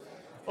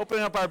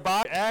Opening up our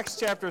Bible, Acts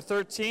chapter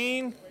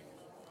 13,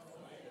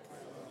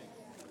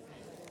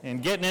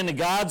 and getting into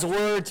God's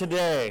Word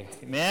today.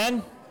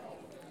 Amen?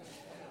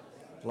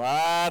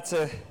 Lots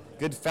of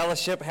good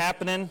fellowship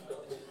happening.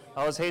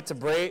 I always hate to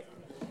break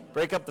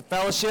up the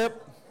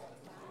fellowship,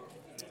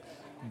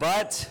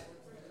 but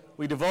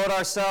we devote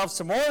ourselves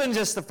to more than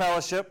just the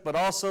fellowship, but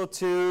also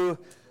to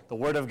the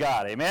Word of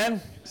God.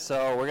 Amen?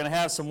 So we're going to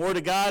have some Word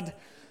of God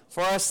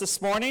for us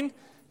this morning,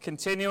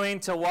 continuing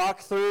to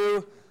walk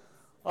through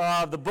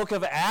the book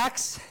of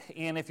Acts.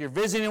 And if you're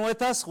visiting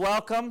with us,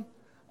 welcome.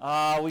 We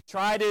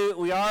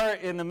are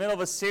in the middle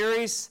of a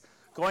series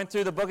going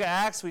through the book of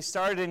Acts. We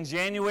started in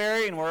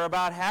January, and we're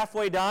about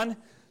halfway done,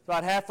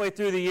 about halfway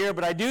through the year.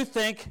 But I do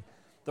think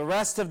the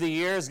rest of the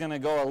year is going to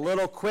go a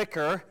little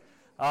quicker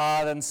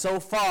than so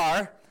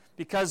far,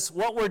 because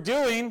what we're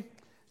doing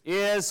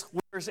is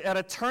we're at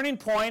a turning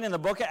point in the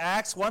book of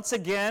Acts. Once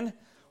again,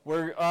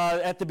 we're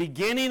at the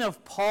beginning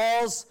of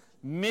Paul's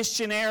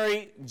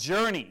missionary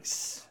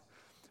journeys.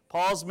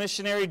 Paul's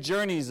missionary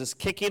journeys is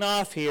kicking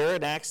off here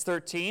in Acts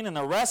 13, and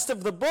the rest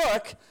of the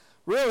book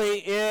really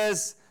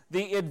is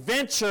the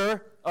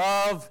adventure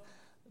of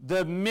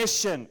the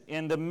mission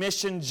and the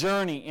mission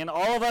journey. And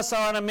all of us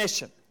are on a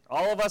mission.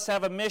 All of us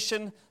have a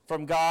mission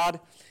from God,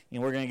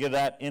 and we're going to get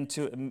that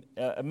into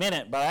a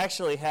minute. But I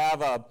actually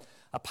have a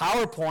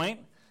PowerPoint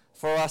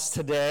for us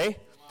today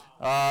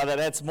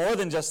that's more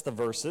than just the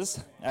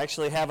verses. I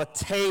actually have a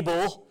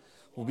table.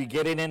 We'll be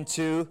getting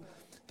into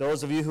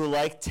those of you who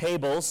like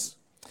tables.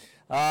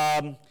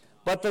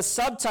 But the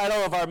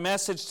subtitle of our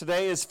message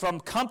today is From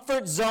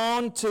Comfort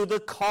Zone to the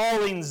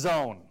Calling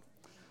Zone.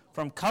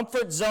 From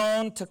Comfort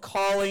Zone to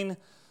Calling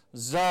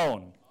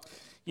Zone.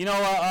 You know,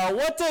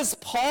 what does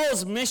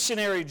Paul's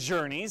missionary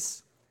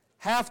journeys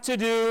have to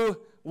do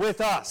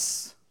with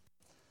us?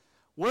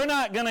 We're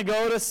not going to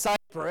go to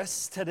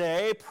Cyprus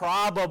today,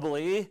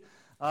 probably.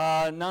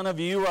 None of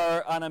you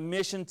are on a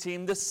mission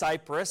team to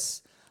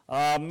Cyprus.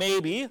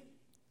 Maybe.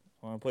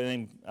 I don't want to put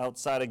anything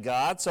outside of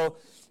God. So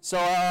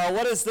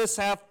what does this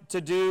have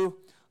to do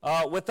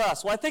with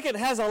us? Well, I think it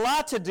has a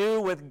lot to do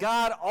with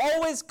God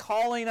always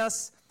calling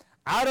us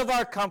out of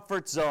our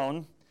comfort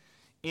zone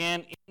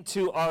and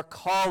into our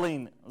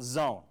calling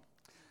zone.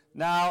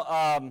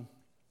 Now,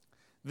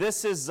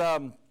 this is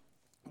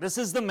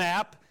the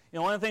map. You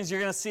know, one of the things you're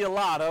going to see a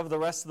lot of the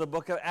rest of the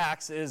book of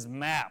Acts is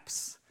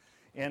maps.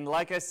 And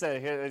like I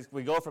said, here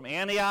we go from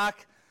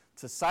Antioch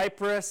to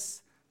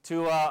Cyprus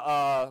to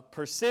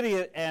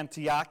Pisidia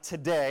Antioch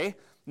today.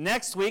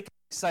 Next week,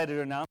 I'm excited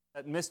to announce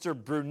that Mr.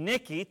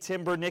 Brunicki,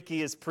 Tim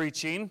Brunicki, is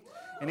preaching,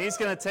 and he's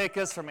going to take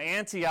us from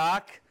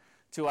Antioch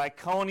to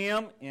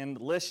Iconium and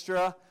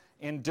Lystra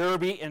and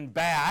Derbe and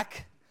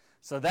back.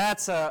 So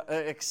that's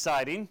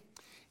exciting.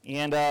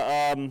 And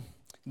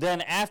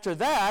then after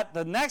that,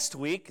 the next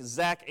week,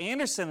 Zach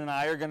Anderson and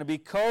I are going to be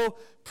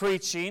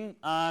co-preaching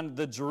on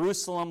the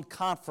Jerusalem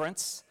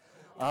Conference.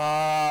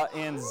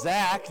 And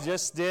Zach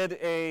just did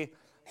a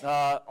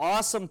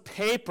awesome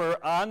paper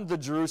on the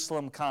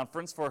Jerusalem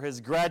Conference for his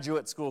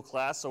graduate school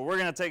class, so we're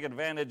going to take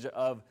advantage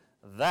of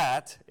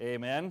that.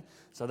 Amen.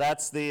 So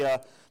that's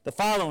the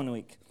following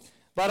week.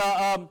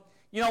 But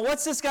you know,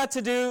 what's this got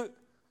to do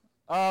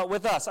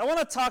with us? I want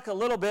to talk a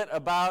little bit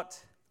about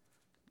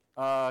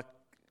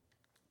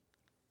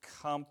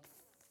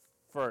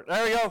comfort.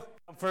 There we go.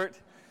 Comfort.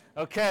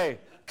 Okay.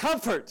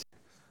 Comfort.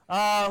 Who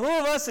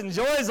of us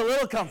enjoys a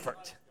little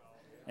comfort?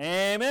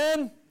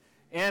 Amen.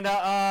 And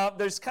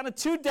there's kind of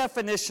two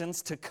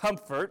definitions to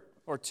comfort,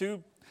 or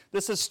two.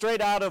 This is straight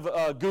out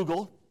of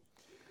Google,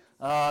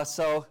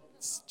 so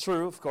it's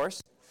true, of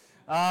course.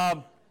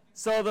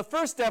 So the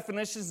first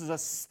definition is a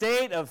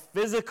state of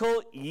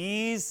physical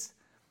ease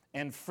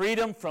and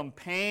freedom from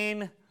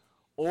pain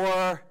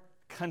or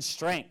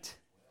constraint.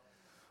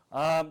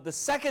 The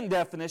second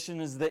definition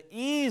is the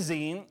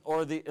easing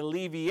or the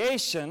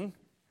alleviation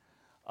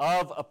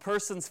of a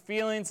person's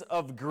feelings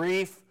of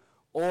grief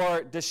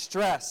or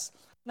distress.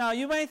 Now,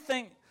 you may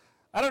think,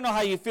 I don't know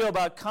how you feel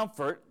about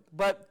comfort,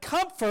 but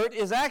comfort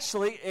is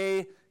actually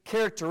a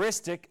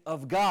characteristic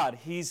of God.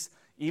 He's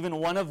even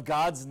one of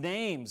God's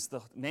names. The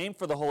name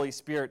for the Holy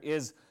Spirit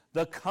is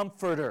the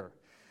Comforter.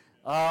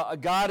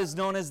 God is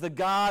known as the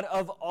God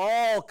of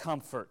all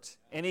comfort,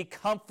 and He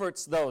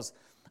comforts those.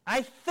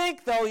 I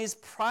think, though, He's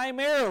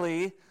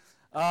primarily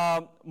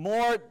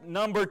more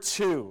number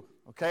two,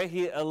 okay?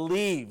 He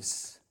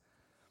allieves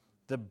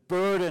the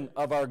burden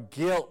of our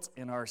guilt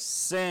and our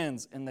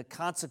sins and the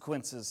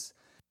consequences.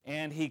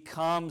 And He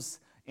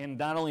comes and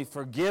not only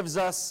forgives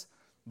us,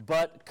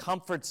 but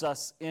comforts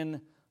us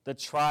in the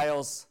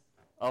trials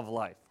of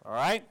life. All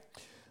right?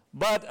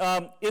 But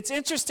it's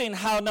interesting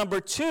how number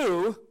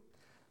two,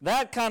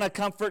 that kind of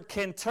comfort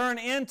can turn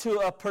into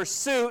a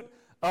pursuit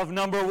of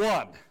number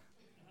one.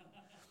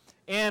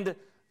 And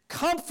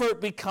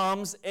comfort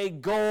becomes a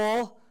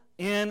goal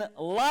in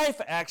life,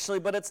 actually,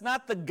 but it's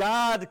not the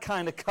God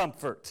kind of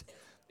comfort.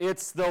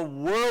 It's the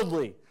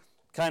worldly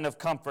kind of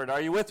comfort.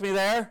 Are you with me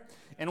there?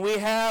 And we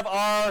have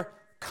our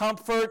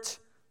comfort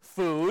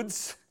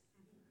foods,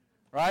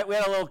 right? We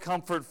had a little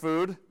comfort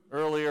food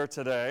earlier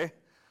today.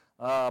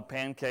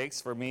 Pancakes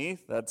for me.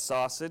 That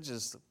sausage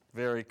is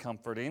very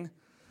comforting.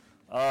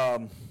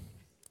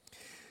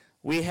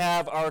 We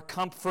have our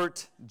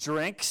comfort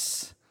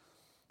drinks.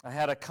 I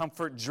had a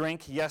comfort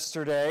drink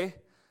yesterday,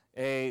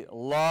 a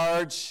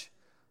large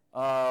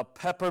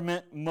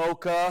peppermint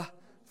mocha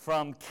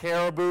from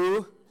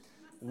Caribou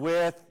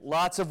with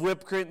lots of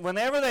whipped cream.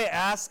 Whenever they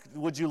ask,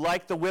 would you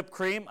like the whipped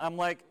cream? I'm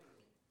like,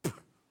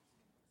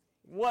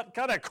 what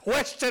kind of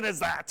question is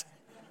that?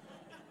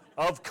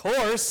 Of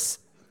course.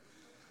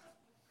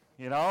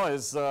 You know,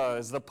 is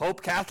the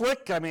Pope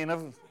Catholic? I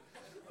mean,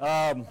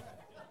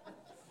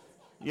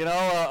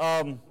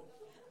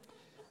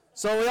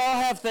 so we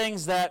all have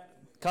things that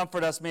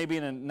comfort us maybe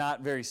in a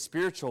not very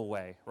spiritual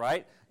way,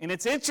 right? And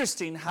it's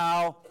interesting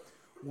how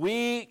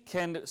we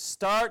can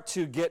start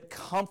to get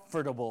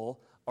comfortable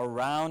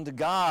around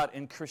God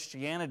in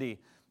Christianity,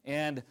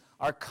 and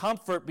our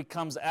comfort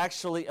becomes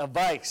actually a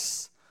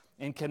vice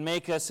and can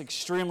make us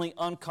extremely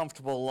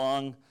uncomfortable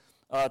long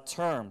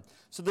term.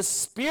 So the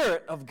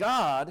Spirit of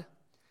God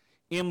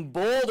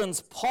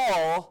emboldens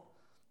Paul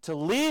to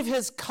leave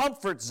his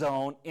comfort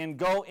zone and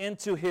go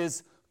into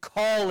his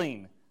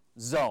calling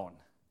zone.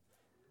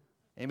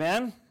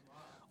 Amen?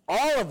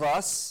 All of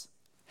us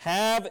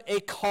have a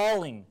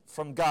calling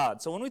from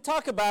God. So when we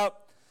talk about,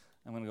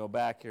 I'm going to go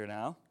back here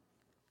now.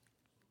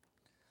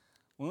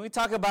 When we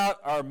talk about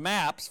our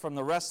maps from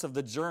the rest of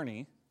the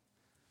journey,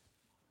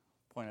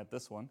 point at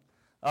this one,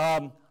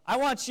 I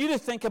want you to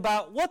think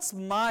about, what's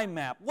my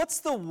map? What's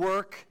the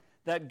work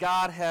that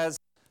God has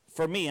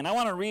for me? And I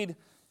want to read,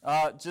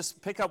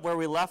 just pick up where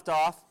we left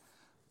off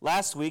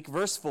last week,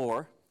 verse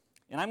 4.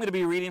 And I'm going to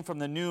be reading from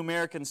the New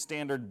American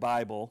Standard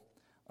Bible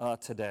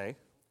today.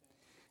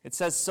 It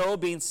says, "So,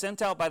 being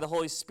sent out by the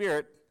Holy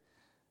Spirit,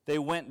 they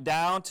went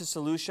down to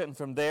Seleucia, and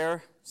from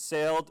there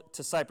sailed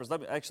to Cyprus."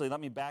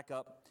 Let me back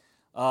up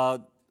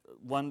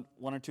one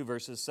or two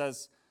verses. It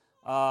says,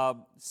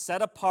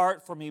 "Set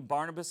apart for me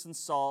Barnabas and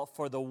Saul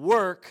for the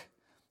work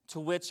to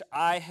which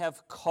I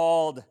have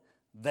called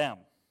them."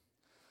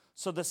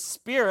 So the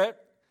Spirit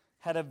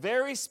had a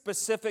very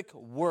specific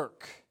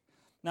work.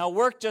 Now,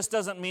 work just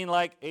doesn't mean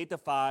like 8 to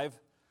 5,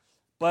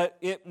 but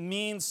it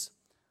means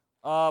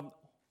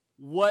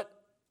what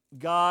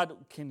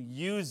God can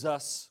use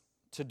us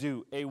to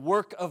do, a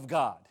work of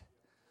God.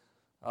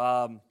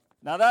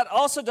 Now, that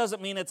also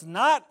doesn't mean it's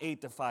not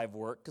 8 to 5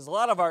 work, because a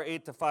lot of our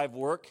 8 to 5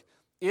 work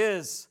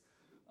is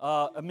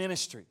a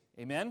ministry.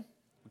 Amen?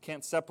 We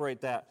can't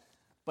separate that.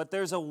 But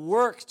there's a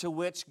work to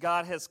which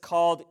God has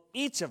called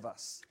each of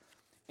us.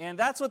 And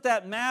that's what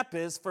that map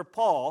is for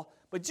Paul.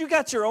 But you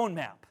got your own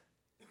map.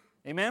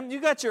 Amen?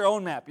 You got your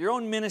own map, your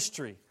own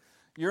ministry,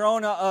 your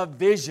own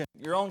vision,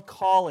 your own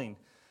calling,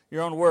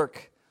 your own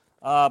work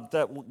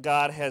that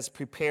God has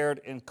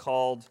prepared and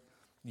called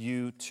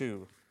you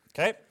to.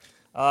 Okay?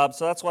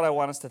 So that's what I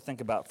want us to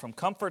think about, from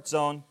comfort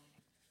zone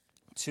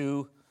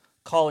to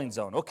calling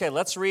zone. Okay,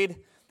 let's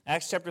read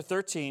Acts chapter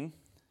 13,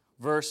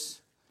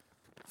 verse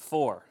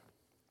 4.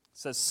 It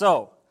says,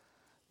 "So,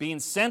 being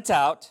sent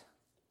out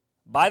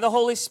by the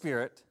Holy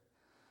Spirit,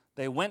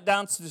 they went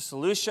down to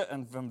Seleucia,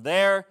 and from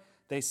there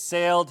they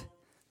sailed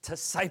to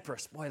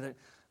Cyprus." Boy, I'm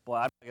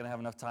not going to have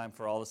enough time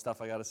for all the stuff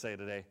I got to say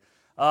today.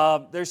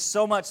 There's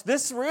so much.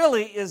 This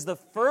really is the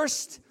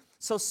first.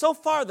 So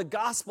far the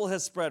gospel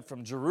has spread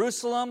from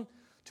Jerusalem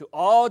to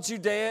all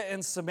Judea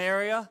and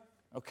Samaria,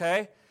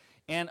 okay,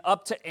 and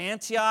up to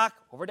Antioch,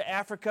 over to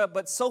Africa.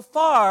 But so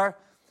far,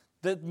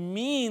 the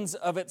means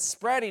of its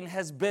spreading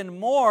has been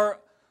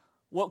more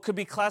what could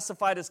be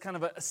classified as kind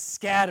of a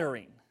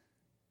scattering.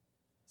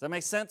 Does that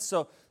make sense?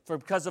 So,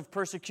 because of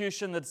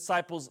persecution, the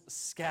disciples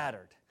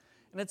scattered.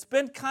 And it's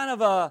been kind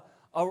of a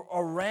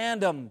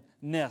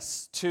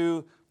randomness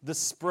to the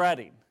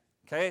spreading.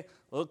 Okay? A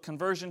little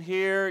conversion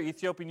here,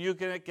 Ethiopian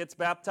eunuch gets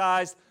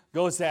baptized,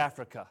 goes to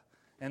Africa,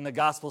 and the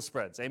gospel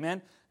spreads.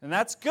 Amen? And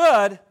that's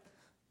good.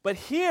 But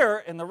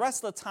here, and the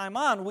rest of the time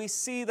on, we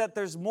see that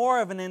there's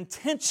more of an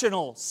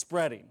intentional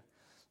spreading,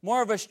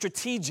 more of a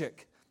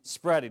strategic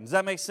spreading. Does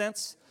that make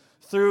sense?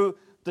 Through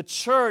the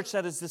church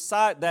that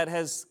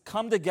has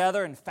come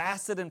together and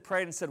fasted and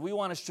prayed and said, we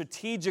want to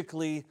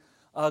strategically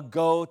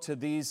go to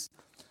these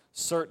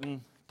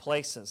certain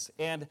places.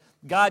 And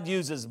God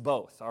uses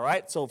both, all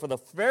right? So for the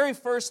very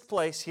first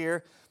place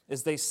here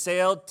is they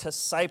sailed to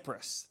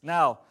Cyprus.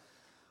 Now,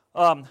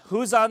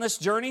 who's on this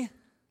journey?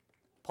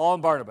 Paul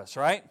and Barnabas,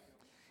 right?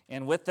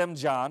 And with them,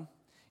 John.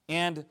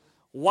 And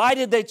why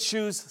did they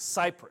choose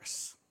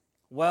Cyprus?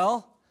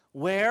 Well,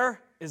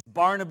 where is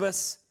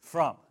Barnabas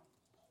from?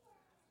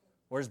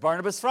 Where's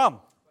Barnabas from?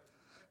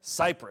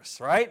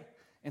 Cyprus, right?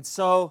 And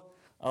so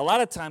a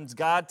lot of times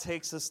God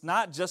takes us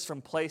not just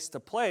from place to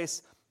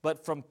place,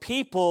 but from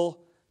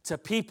people to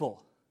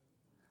people.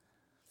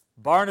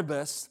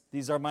 Barnabas,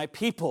 these are my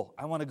people.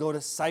 I want to go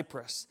to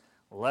Cyprus.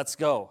 Let's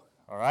go,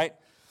 all right?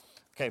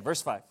 Okay,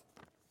 verse 5.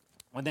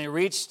 When they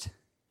reached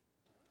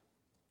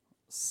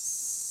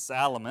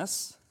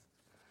Salamis,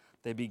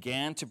 they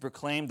began to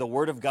proclaim the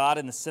word of God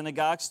in the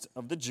synagogues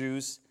of the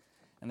Jews,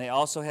 and they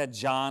also had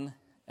John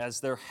as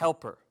their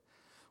helper.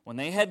 When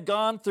they had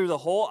gone through the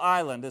whole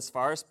island as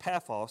far as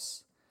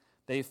Paphos,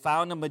 they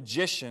found a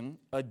magician,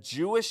 a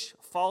Jewish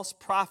false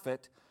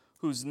prophet,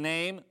 whose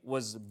name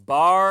was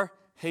Bar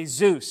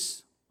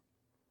Jesus,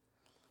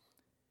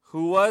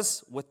 who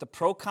was with the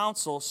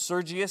proconsul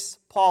Sergius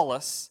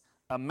Paulus,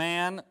 a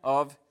man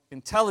of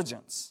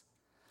intelligence.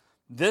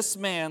 This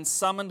man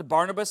summoned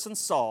Barnabas and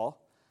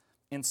Saul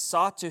and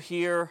sought to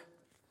hear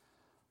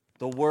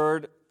the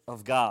word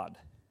of God.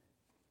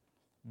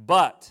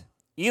 But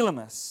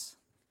Elymas,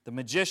 the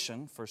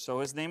magician, for so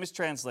his name is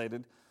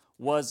translated,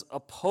 was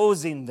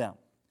opposing them,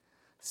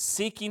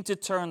 seeking to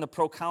turn the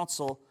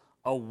proconsul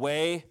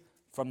away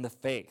from the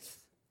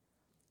faith.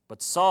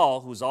 But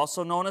Saul, who's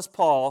also known as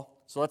Paul,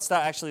 so let's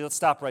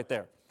stop right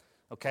there,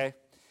 okay?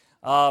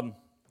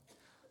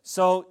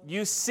 So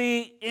you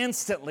see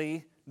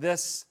instantly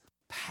this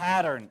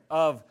pattern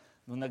of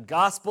when the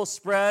gospel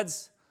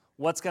spreads,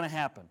 what's going to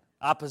happen?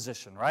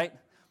 Opposition, right?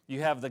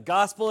 You have the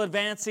gospel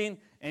advancing,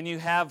 and you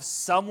have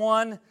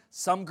some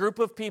group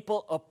of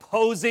people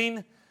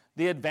opposing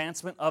the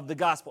advancement of the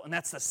gospel. And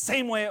that's the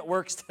same way it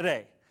works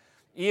today.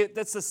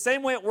 That's the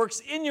same way it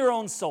works in your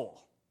own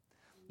soul.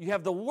 You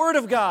have the Word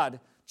of God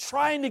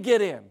trying to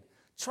get in,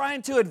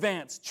 trying to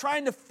advance,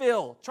 trying to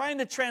fill, trying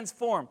to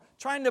transform,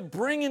 trying to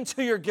bring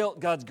into your guilt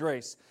God's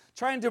grace,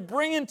 trying to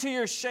bring into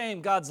your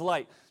shame God's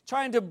light,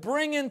 trying to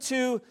bring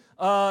into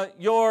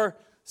your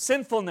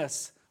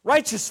sinfulness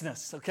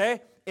righteousness,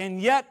 okay?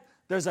 And yet,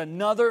 there's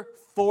another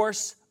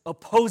force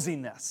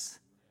opposing this.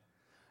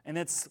 And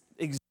it's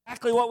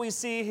exactly what we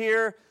see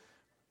here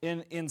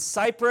in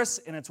Cyprus,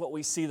 and it's what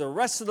we see the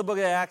rest of the book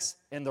of Acts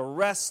and the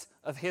rest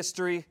of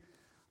history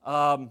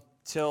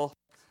till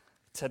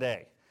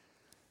today.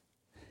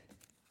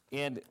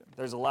 And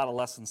there's a lot of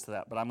lessons to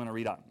that, but I'm going to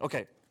read on.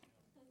 Okay.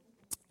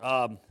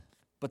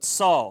 But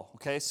Saul,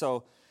 okay,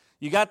 so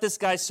you got this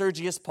guy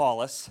Sergius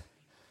Paulus,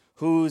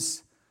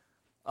 who's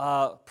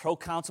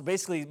proconsul,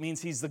 basically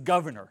means he's the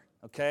governor,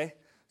 okay?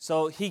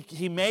 So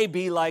he may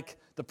be like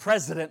the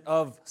president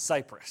of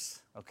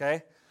Cyprus,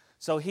 okay?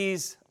 So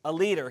he's a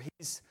leader.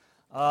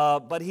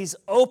 But he's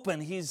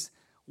open. He's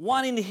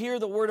wanting to hear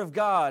the word of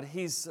God.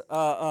 He's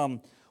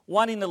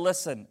wanting to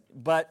listen.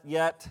 But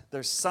yet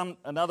there's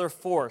another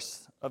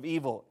force of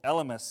evil,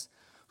 Elymas,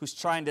 who's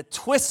trying to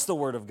twist the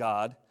word of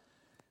God.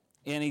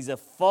 And he's a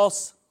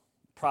false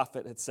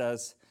prophet, it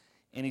says,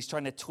 and he's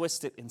trying to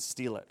twist it and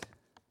steal it,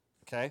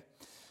 okay?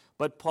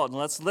 But Paul,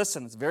 let's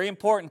listen. It's very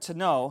important to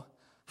know,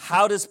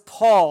 how does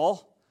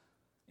Paul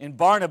and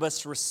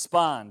Barnabas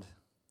respond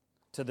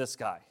to this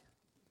guy?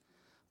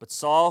 But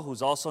Saul,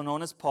 who's also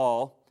known as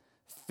Paul,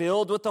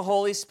 filled with the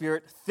Holy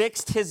Spirit,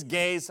 fixed his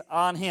gaze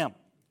on him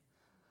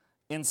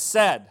and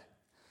said,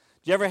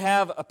 do you ever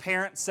have a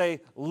parent say,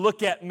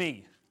 look at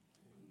me?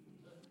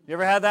 You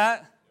ever had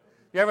that?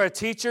 You ever have a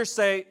teacher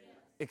say,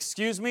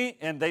 excuse me,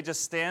 and they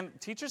just stand?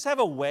 Teachers have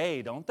a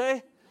way, don't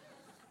they?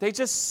 They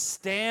just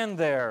stand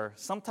there.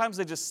 Sometimes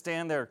they just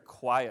stand there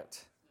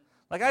quiet.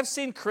 Like I've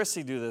seen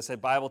Chrissy do this at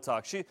Bible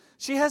Talk.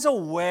 She has a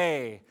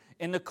way,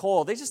 and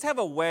Nicole, they just have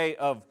a way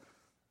of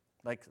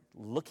like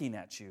looking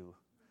at you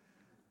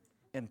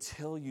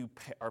until you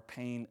are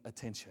paying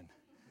attention.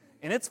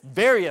 And it's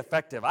very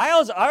effective. I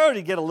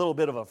already get a little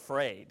bit of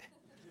afraid.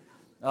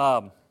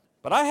 But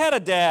I had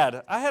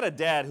a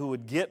dad who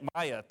would get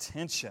my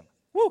attention.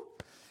 Woo!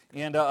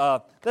 And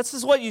this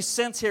is what you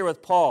sense here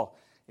with Paul.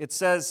 It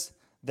says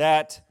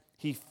that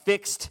he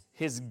fixed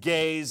his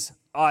gaze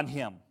on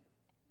him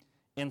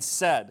and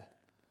said,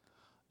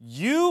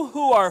 you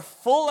who are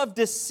full of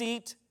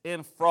deceit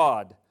and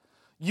fraud,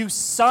 you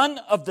son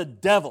of the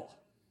devil,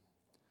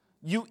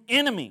 you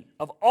enemy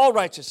of all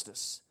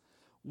righteousness,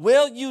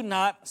 will you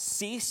not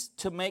cease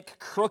to make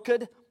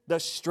crooked the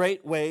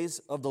straight ways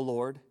of the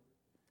Lord?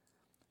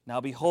 Now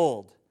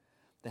behold,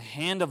 the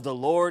hand of the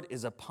Lord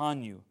is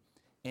upon you,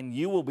 and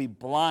you will be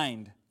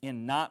blind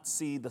and not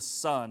see the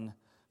sun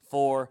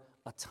for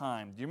a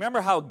time. Do you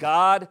remember how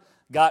God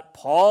got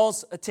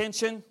Paul's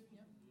attention?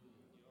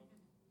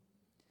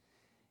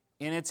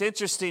 And it's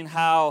interesting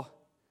how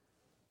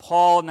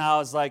Paul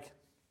now is like,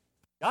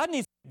 God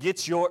needs to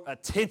get your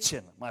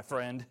attention, my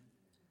friend.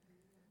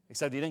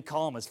 Except he didn't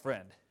call him his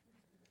friend.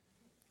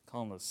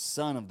 Call him the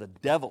son of the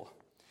devil.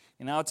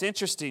 And now it's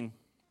interesting.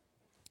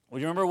 Well,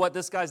 you remember what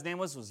this guy's name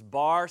was? It was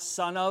Bar,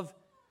 son of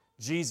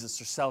Jesus,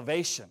 or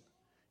salvation.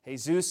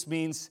 Jesus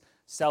means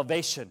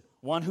salvation,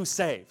 one who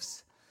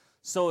saves.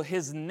 So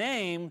his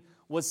name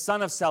was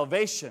son of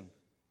salvation.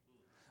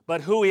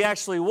 But who he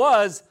actually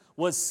was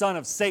son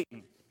of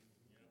Satan.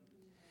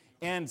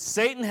 And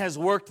Satan has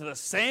worked the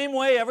same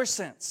way ever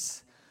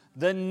since.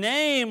 The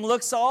name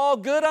looks all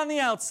good on the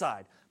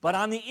outside, but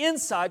on the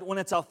inside, when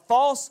it's a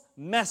false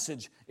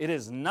message, it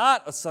is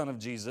not a son of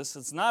Jesus,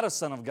 it's not a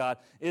son of God,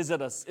 it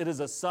is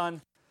a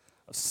son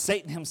of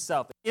Satan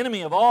himself, the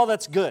enemy of all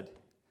that's good.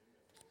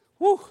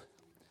 Whew.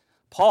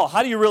 Paul,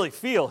 how do you really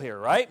feel here,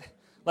 right?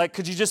 Like,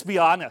 could you just be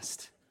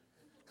honest?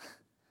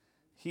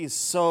 He's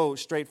so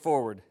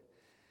straightforward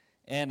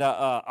and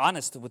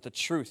honest with the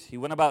truth. He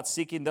went about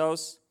seeking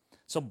those.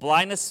 So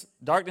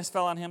darkness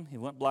fell on him. He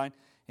went blind.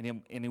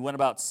 And he went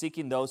about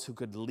seeking those who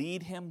could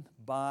lead him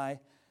by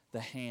the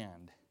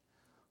hand.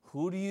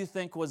 Who do you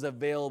think was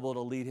available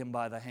to lead him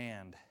by the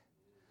hand?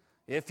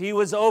 If he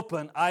was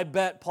open, I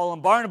bet Paul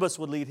and Barnabas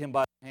would lead him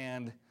by the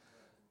hand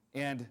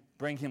and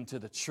bring him to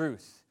the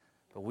truth.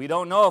 But we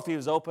don't know if he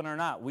was open or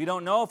not. We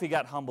don't know if he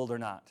got humbled or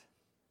not.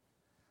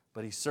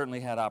 But he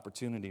certainly had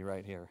opportunity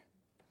right here.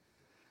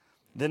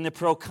 Then the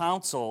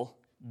proconsul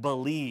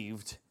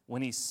believed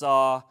when he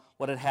saw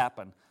what had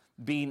happened,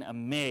 being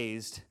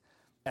amazed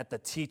at the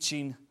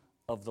teaching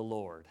of the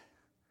Lord.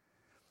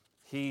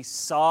 He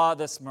saw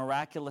this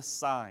miraculous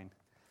sign,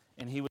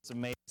 and he was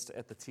amazed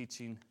at the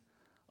teaching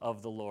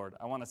of the Lord.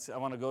 I want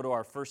to go to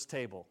our first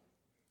table.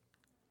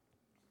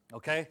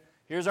 Okay?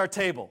 Here's our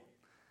table.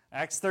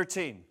 Acts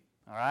 13.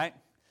 All right?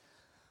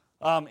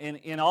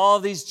 In all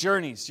of these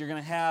journeys, you're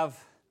going to have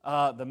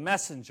the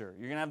messenger.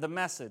 You're going to have the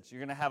message. You're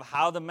going to have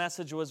how the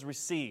message was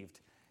received.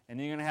 And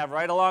you're going to have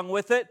right along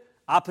with it,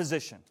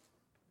 opposition.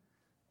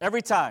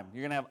 Every time,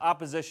 you're going to have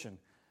opposition.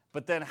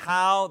 But then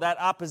how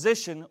that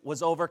opposition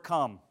was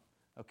overcome.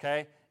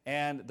 Okay?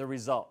 And the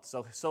result.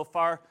 So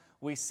far,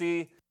 we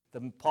see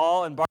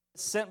Paul and Barnabas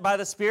sent by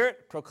the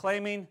Spirit,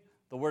 proclaiming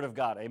the Word of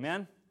God.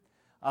 Amen?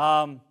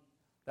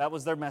 That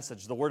was their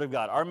message, the Word of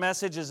God. Our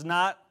message is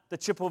not the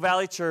Chippewa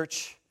Valley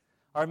Church.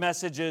 Our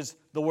message is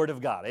the Word of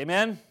God.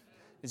 Amen?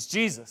 It's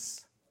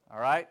Jesus. All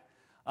right?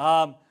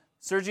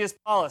 Sergius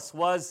Paulus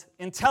was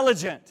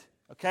intelligent.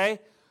 Okay?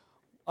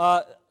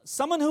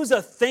 Someone who's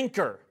a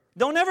thinker.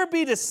 Don't ever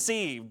be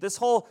deceived. This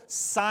whole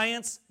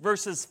science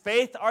versus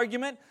faith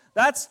argument,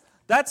 that's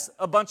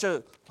a bunch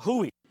of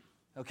hooey.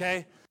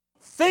 Okay?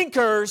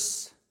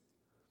 Thinkers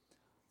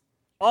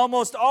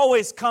almost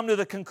always come to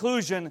the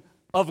conclusion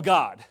of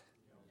God.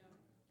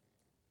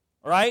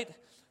 Right?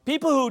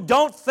 People who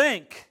don't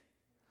think,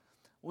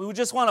 who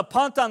just want to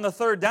punt on the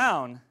third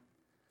down,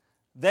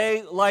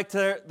 they like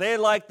there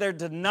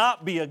to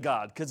not be a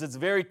God because it's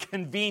very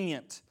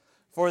convenient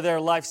for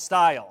their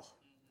lifestyle.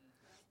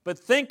 But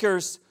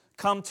thinkers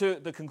come to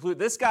the conclusion,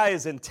 this guy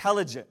is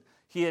intelligent.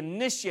 He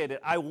initiated,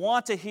 I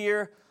want to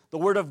hear the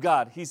Word of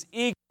God. He's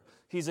eager.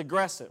 He's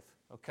aggressive.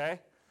 Okay?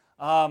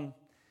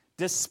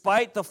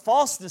 Despite the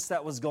falseness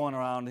that was going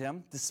around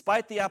him,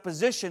 despite the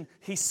opposition,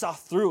 he saw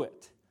through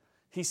it.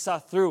 He saw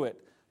through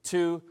it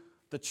to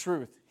the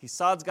truth. He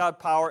saw God's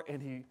power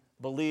and he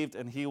believed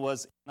and he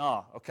was in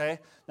awe. Okay?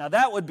 Now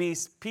that would be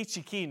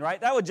peachy keen,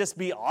 right? That would just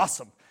be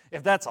awesome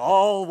if that's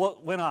all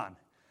what went on.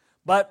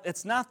 But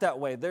it's not that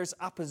way. There's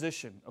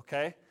opposition.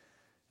 Okay?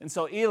 And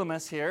so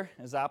Elymas here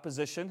is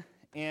opposition.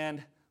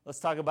 And let's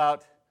talk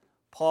about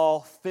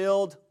Paul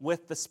filled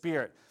with the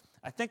Spirit.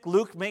 I think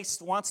Luke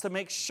wants to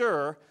make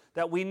sure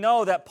that we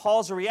know that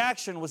Paul's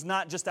reaction was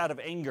not just out of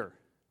anger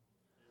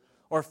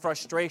or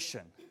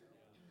frustration.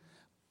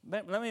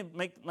 Let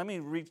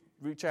me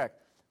recheck.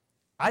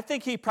 I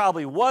think he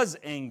probably was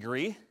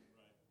angry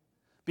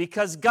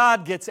because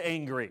God gets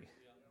angry.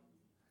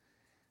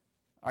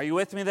 Are you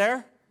with me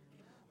there?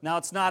 Now,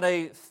 it's not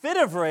a fit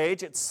of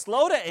rage. It's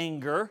slow to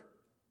anger.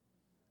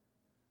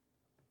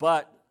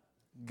 But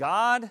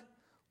God,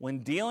 when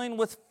dealing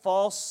with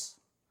false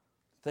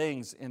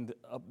things and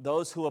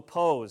those who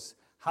oppose,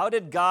 how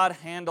did God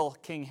handle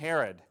King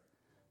Herod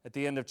at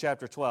the end of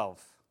chapter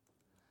 12?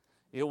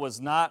 It was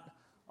not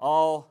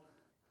all,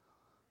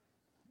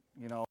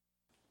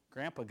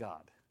 Grandpa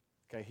God.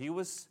 Okay, he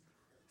was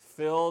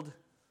filled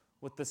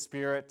with the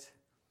Spirit,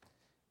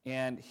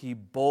 and he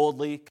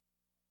boldly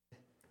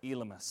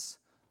Elymas.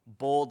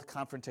 Bold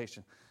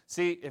confrontation.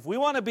 See, if we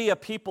want to be a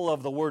people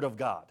of the Word of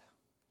God,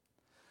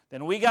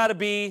 then we got to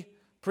be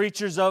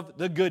preachers of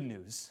the good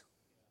news.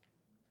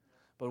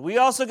 But we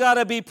also got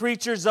to be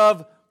preachers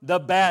of the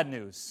bad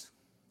news.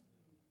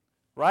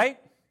 Right?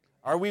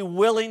 Are we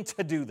willing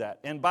to do that?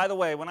 And by the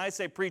way, when I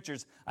say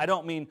preachers, I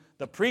don't mean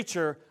the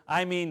preacher,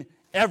 I mean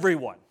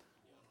everyone.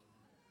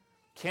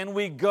 Can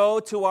we go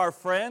to our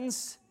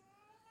friends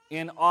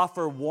and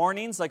offer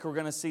warnings like we're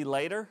going to see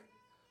later?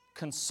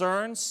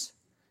 Concerns,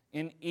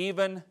 and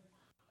even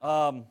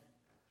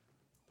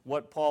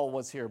what Paul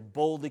was here,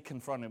 boldly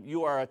confront him.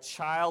 You are a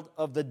child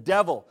of the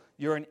devil.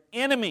 You're an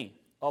enemy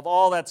of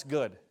all that's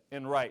good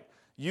and right.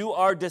 You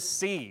are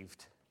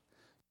deceived.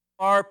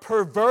 You are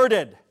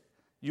perverted.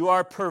 You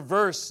are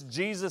perverse.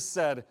 Jesus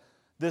said,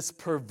 this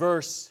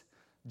perverse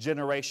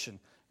generation.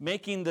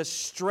 Making the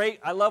straight,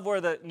 I love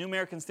where the New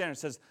American Standard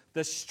says,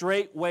 the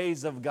straight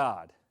ways of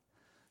God.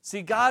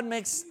 See, God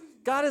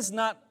is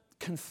not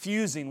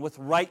confusing with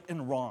right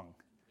and wrong.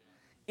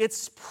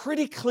 It's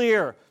pretty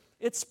clear.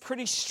 It's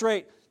pretty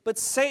straight. But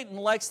Satan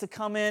likes to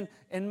come in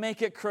and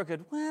make it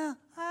crooked. Well,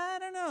 I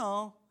don't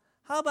know.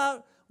 How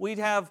about we'd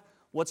have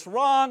what's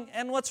wrong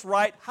and what's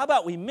right? How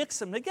about we mix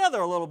them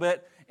together a little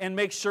bit and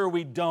make sure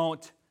we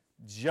don't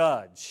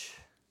judge?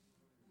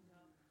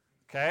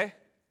 Okay?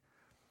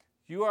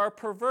 You are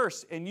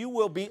perverse and you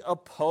will be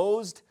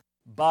opposed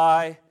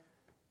by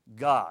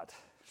God.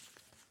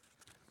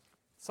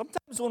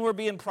 Sometimes when we're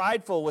being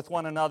prideful with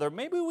one another,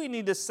 maybe we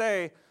need to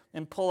say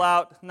and pull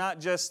out not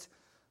just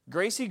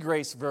Gracie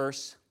Grace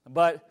verse,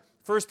 but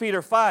 1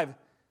 Peter 5,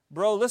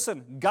 Bro,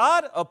 listen,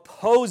 God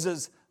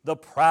opposes the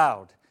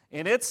proud.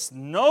 And it's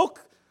no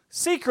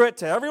secret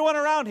to everyone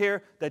around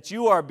here that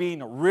you are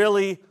being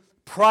really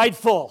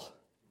prideful.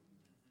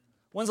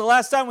 When's the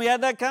last time we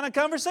had that kind of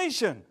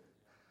conversation?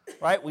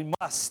 Right? We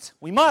must.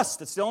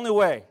 It's the only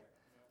way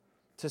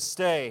to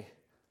stay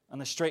on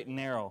the straight and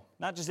narrow.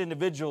 Not just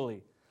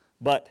individually,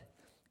 but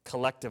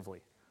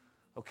collectively.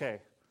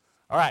 Okay.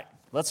 All right.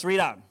 Let's read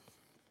on.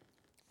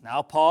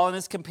 Now Paul and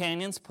his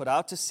companions put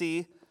out to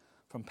sea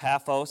from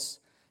Paphos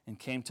and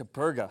came to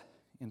Perga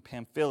in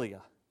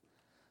Pamphylia.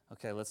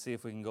 Okay, let's see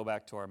if we can go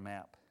back to our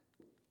map.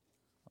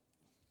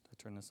 Did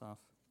I turn this off?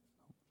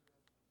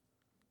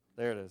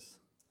 There it is.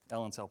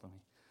 Ellen's helping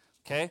me.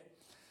 Okay?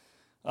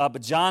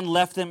 But John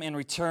left them and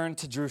returned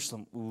to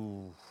Jerusalem.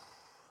 Ooh,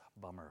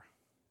 bummer.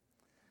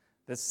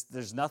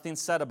 There's nothing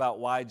said about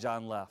why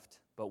John left,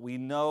 but we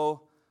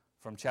know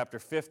from chapter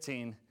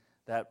 15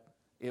 that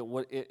it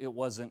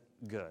wasn't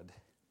good,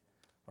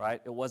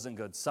 right? It wasn't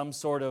good. Some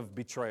sort of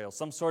betrayal,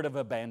 some sort of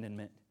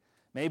abandonment.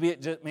 Maybe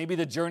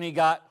the journey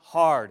got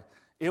hard.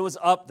 It was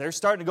up. They're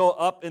starting to go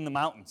up in the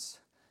mountains.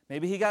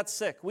 Maybe he got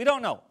sick. We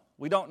don't know.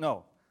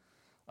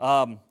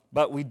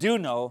 But we do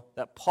know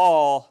that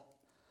Paul,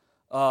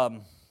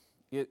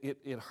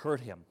 it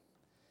hurt him,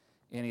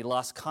 and he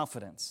lost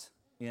confidence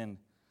in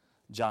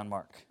John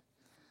Mark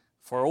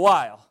for a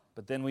while.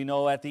 But then we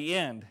know at the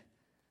end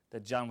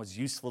that John was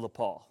useful to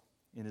Paul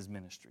in his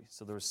ministry.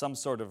 So there was some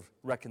sort of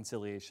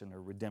reconciliation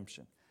or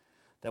redemption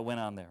that went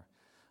on there.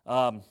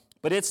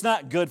 But it's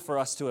not good for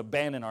us to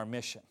abandon our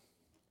mission.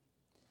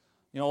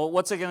 You know,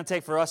 what's it going to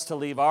take for us to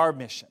leave our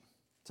mission,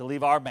 to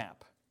leave our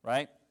map,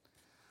 right?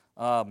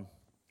 That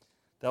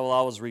will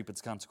always reap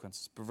its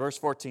consequences. Verse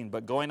 14,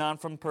 but going on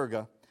from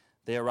Perga,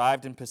 they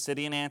arrived in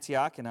Pisidian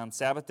Antioch, and on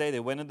Sabbath day they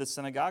went into the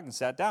synagogue and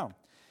sat down.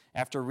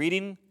 After the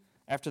reading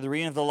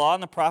of the law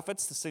and the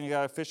prophets, the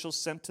synagogue officials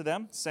sent to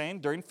them, saying,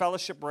 during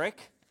fellowship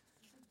break,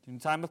 during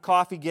the time of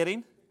coffee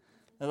getting,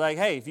 they're like,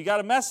 hey, if you got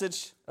a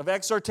message of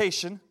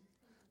exhortation,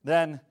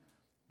 then,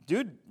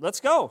 dude, let's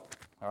go.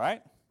 All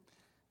right?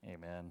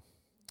 Amen.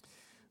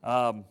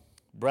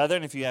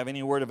 Brethren, if you have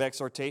any word of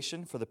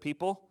exhortation for the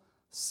people,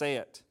 say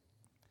it.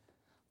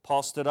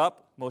 Paul stood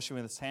up,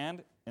 motioned with his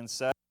hand, and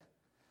said,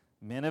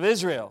 men of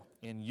Israel,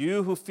 and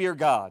you who fear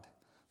God,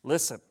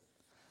 listen.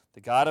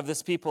 The God of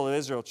this people of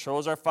Israel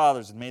chose our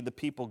fathers and made the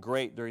people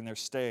great during their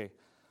stay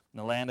in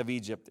the land of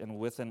Egypt, and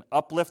with an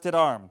uplifted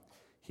arm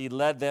he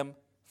led them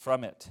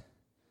from it.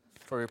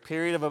 For a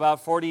period of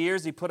about 40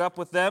 years he put up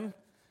with them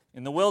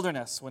in the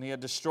wilderness. When he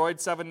had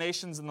destroyed 7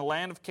 nations in the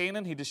land of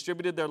Canaan, he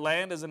distributed their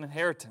land as an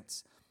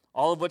inheritance,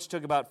 all of which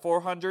took about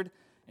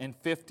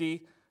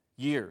 450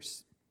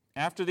 years.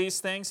 After these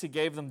things he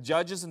gave them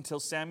judges until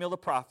Samuel the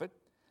prophet.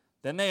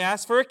 Then they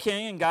asked for a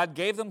king, and God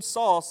gave them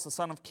Saul, the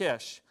son of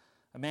Kish,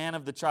 a man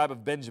of the tribe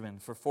of Benjamin,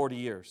 for 40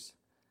 years.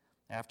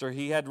 After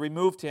he had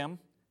removed him,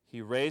 he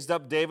raised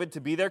up David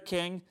to be their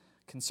king,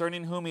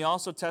 concerning whom he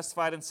also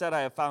testified and said, I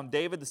have found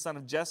David, the son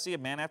of Jesse, a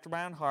man after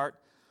my own heart,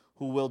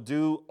 who will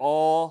do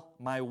all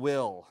my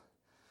will.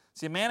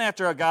 See, a man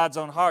after God's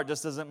own heart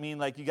just doesn't mean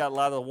like you got a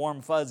lot of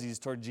warm fuzzies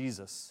toward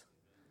Jesus.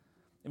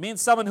 It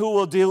means someone who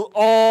will do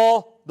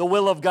all the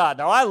will of God.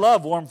 Now, I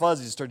love warm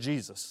fuzzies toward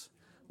Jesus.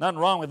 Nothing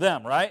wrong with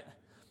them, right?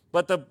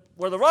 But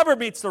where the rubber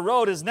meets the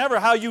road is never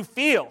how you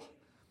feel.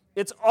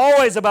 It's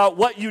always about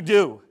what you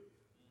do.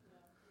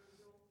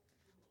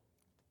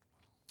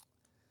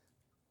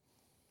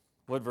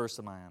 What verse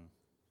am I on?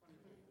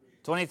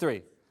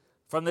 23.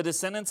 From the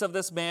descendants of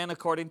this man,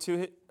 according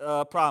to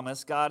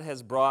promise, God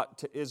has brought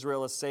to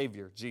Israel a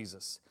Savior,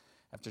 Jesus,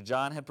 after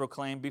John had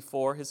proclaimed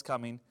before his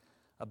coming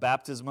a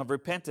baptism of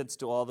repentance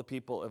to all the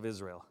people of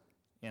Israel.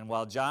 And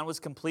while John was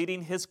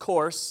completing his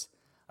course,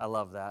 I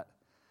love that.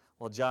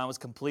 While John was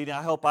completing,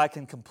 I hope I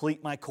can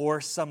complete my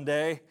course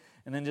someday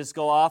and then just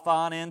go off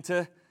on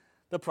into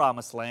the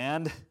promised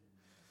land.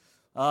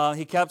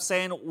 He kept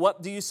saying,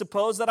 what do you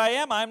suppose that I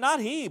am? I am not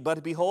he,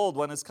 but behold,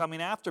 one is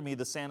coming after me,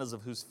 the sandals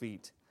of whose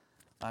feet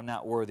I'm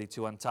not worthy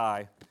to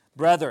untie.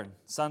 Brethren,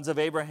 sons of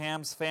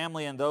Abraham's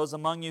family, and those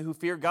among you who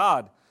fear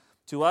God,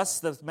 to us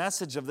the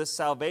message of this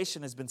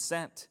salvation has been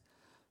sent.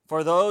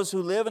 For those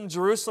who live in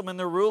Jerusalem and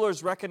their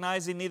rulers,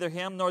 recognizing neither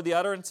him nor the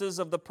utterances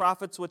of the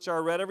prophets which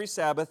are read every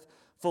Sabbath,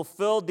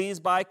 fulfilled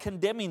these by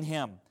condemning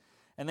him.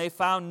 And they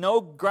found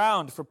no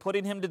ground for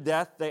putting him to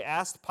death. They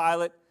asked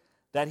Pilate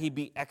that he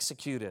be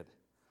executed.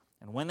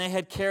 And when they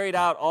had carried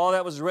out all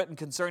that was written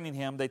concerning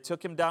him, they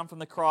took him down from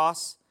the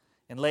cross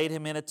and laid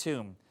him in a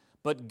tomb.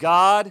 But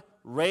God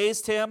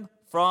raised him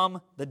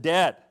from the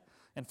dead.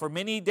 And for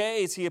many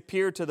days he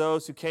appeared to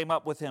those who came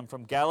up with him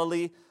from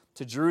Galilee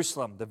to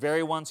Jerusalem, the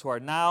very ones who are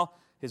now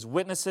his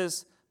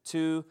witnesses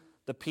to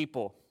the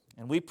people.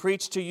 And we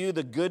preach to you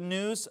the good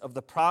news of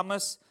the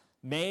promise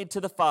made to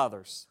the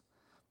fathers,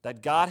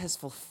 that God has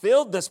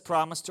fulfilled this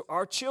promise to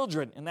our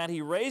children, and that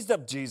he raised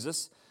up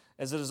Jesus,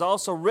 as it is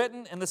also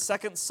written in the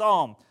 2nd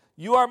Psalm,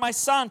 you are my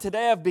son,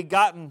 today I have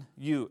begotten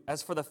you.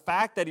 As for the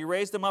fact that he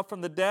raised him up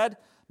from the dead,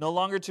 no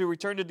longer to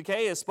return to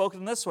decay, he has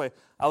spoken this way,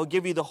 I will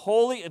give you the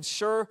holy and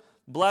sure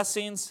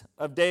blessings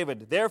of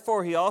David.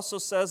 Therefore, he also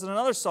says in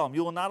another psalm,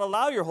 you will not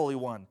allow your Holy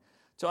One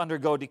to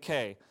undergo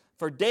decay.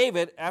 For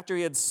David, after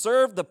he had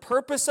served the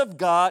purpose of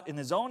God in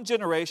his own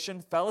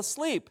generation, fell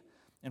asleep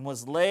and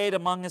was laid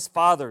among his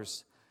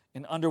fathers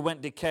and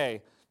underwent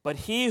decay. But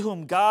he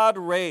whom God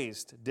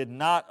raised did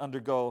not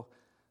undergo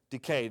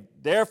decay.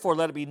 Therefore,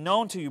 let it be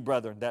known to you,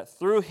 brethren, that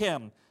through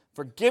him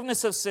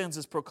forgiveness of sins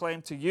is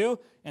proclaimed to you,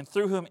 and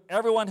through whom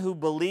everyone who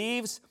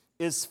believes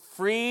is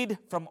freed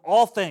from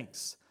all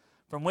things,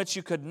 from which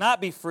you could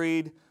not be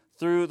freed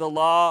through the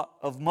law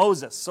of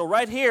Moses. So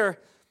right here,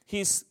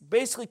 he's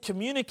basically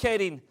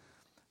communicating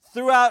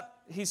throughout,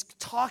 he's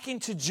talking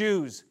to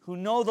Jews who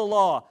know the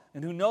law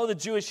and who know the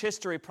Jewish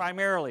history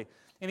primarily.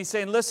 And he's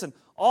saying, listen,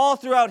 all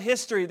throughout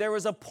history, there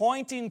was a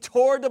pointing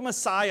toward the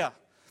Messiah,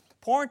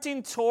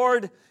 pointing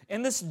toward,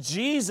 and this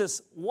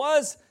Jesus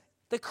was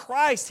the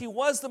Christ. He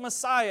was the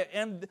Messiah.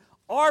 And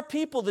our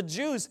people, the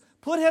Jews,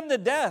 put him to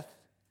death.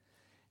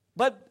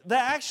 But the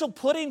actual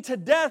putting to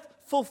death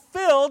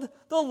fulfilled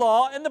the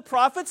law and the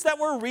prophets that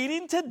we're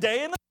reading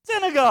today in the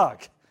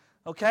synagogue.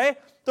 Okay?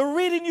 The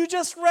reading you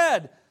just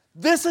read.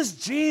 This is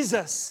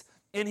Jesus.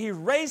 And he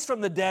raised from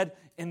the dead,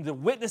 and the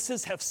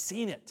witnesses have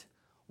seen it.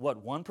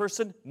 What, one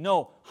person?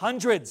 No,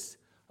 hundreds.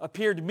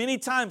 Appeared many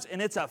times,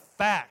 and it's a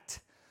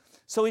fact.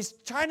 So he's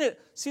trying to,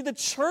 see, the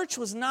church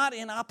was not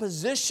in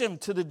opposition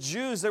to the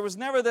Jews. There was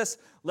never this,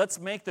 let's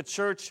make the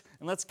church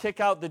and let's kick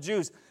out the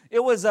Jews.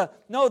 It was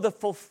no, the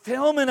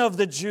fulfillment of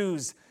the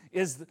Jews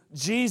is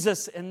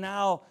Jesus and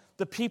now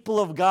the people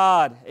of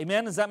God.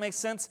 Amen? Does that make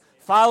sense?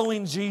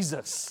 Following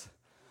Jesus.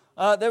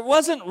 There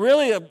wasn't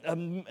really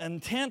an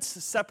intense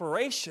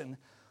separation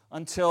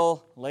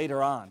until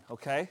later on,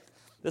 okay?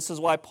 This is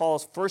why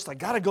Paul's first, I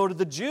got to go to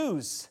the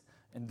Jews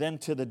and then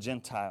to the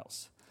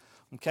Gentiles.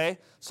 Okay?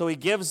 So he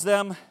gives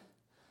them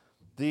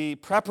the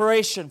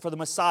preparation for the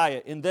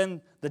Messiah and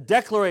then the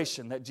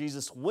declaration that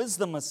Jesus was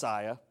the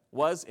Messiah,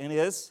 was and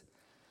is,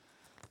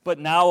 but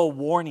now a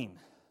warning.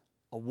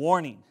 A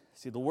warning.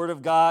 See, the Word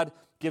of God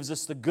gives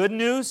us the good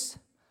news,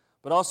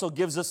 but also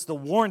gives us the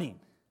warning.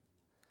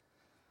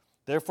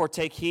 Therefore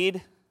take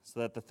heed,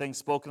 so that the things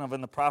spoken of in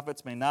the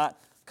prophets may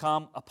not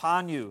come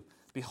upon you.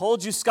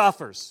 Behold, you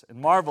scoffers, and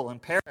marvel and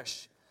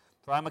perish.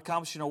 For I am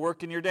accomplishing a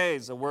work in your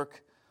days, a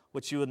work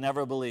which you would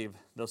never believe,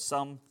 though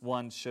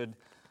someone should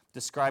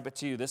describe it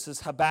to you. This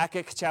is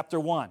Habakkuk chapter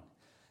 1.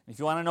 If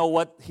you want to know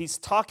what he's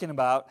talking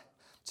about,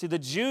 see, the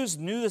Jews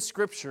knew the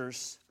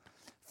Scriptures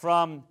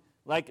from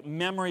like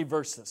memory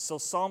verses. So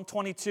Psalm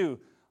 22,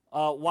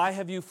 why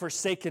have you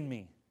forsaken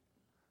me?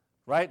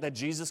 Right, that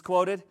Jesus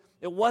quoted.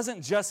 It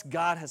wasn't just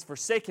God has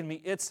forsaken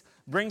me. It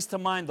brings to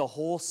mind the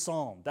whole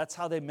psalm. That's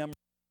how they memorize.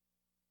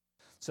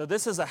 So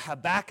this is a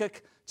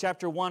Habakkuk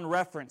chapter 1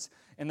 reference.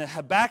 And the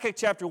Habakkuk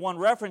chapter 1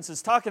 reference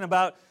is talking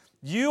about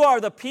you are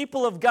the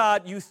people of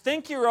God. You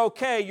think you're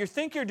okay. You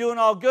think you're doing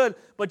all good.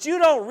 But you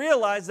don't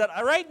realize that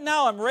right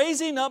now I'm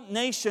raising up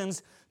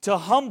nations to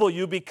humble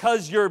you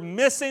because you're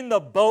missing the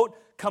boat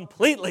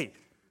completely.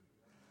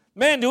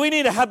 Man, do we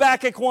need a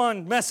Habakkuk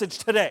 1 message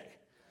today?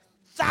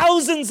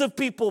 Thousands of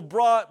people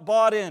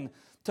bought in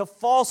to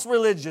false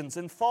religions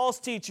and false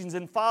teachings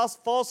and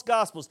false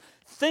gospels,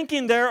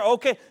 thinking they're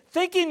okay.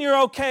 Thinking you're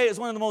okay is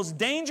one of the most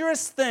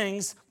dangerous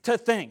things to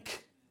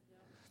think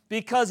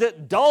because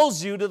it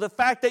dulls you to the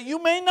fact that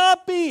you may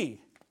not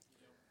be.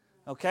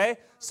 Okay?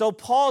 So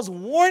Paul's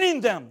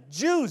warning them,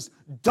 Jews,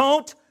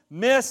 don't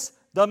miss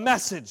the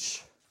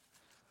message.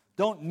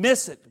 Don't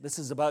miss it. This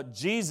is about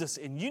Jesus,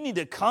 and you need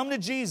to come to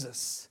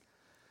Jesus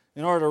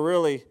in order to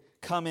really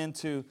come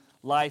into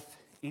life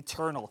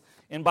eternal.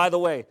 And by the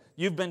way,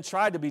 you've been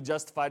tried to be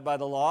justified by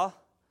the law,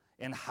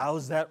 and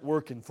how's that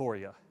working for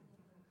you?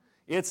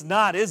 It's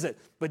not, is it?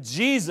 But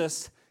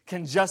Jesus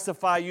can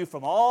justify you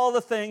from all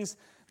the things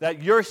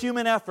that your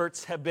human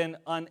efforts have been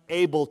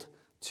unable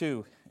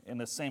to. And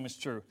the same is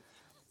true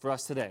for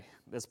us today.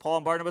 As Paul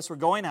and Barnabas were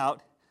going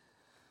out,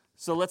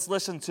 so let's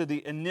listen to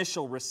the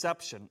initial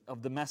reception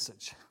of the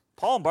message.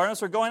 Paul and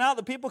Barnabas were going out.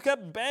 The people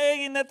kept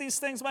begging that these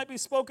things might be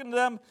spoken to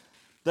them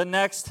the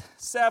next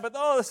Sabbath.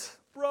 Oh, this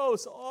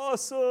bro's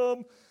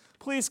awesome.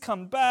 Please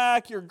come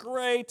back. You're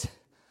great.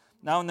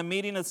 Now in the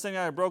meeting of the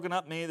synagogue had broken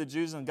up, many of the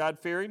Jews and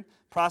God-fearing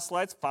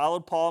proselytes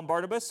followed Paul and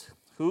Barnabas,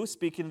 who,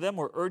 speaking to them,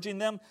 were urging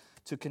them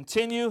to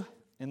continue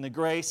in the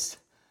grace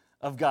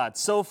of God.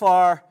 So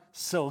far,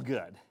 so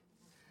good.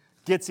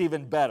 Gets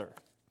even better.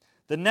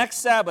 The next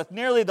Sabbath,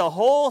 nearly the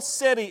whole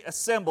city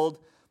assembled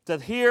to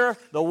hear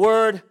the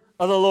word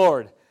of the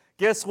Lord.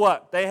 Guess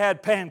what? They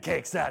had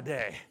pancakes that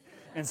day.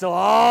 And so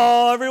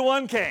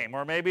everyone came.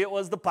 Or maybe it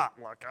was the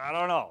potluck. I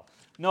don't know.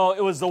 No,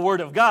 it was the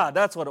word of God.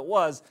 That's what it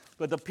was.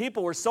 But the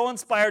people were so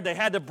inspired they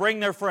had to bring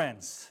their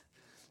friends.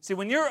 See,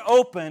 when you're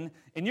open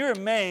and you're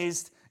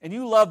amazed and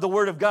you love the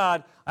word of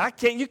God,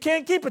 you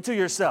can't keep it to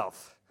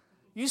yourself.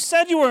 You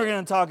said you weren't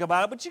going to talk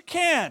about it, but you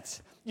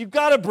can't. You've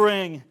got to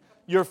bring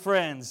your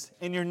friends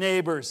and your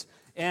neighbors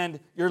and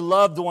your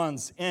loved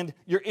ones and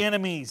your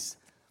enemies,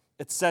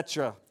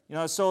 etc. You know,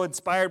 I was so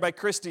inspired by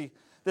Christy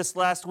this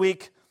last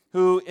week,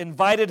 who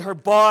invited her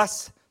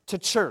boss to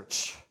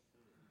church.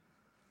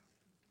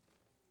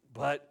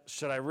 But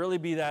should I really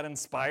be that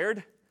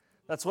inspired?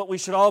 That's what we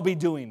should all be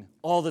doing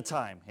all the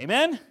time.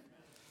 Amen?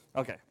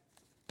 Okay.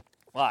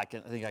 Well, I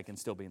think I can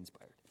still be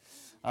inspired.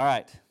 All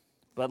right.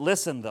 But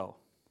listen, though.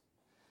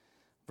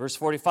 Verse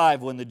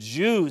 45, when the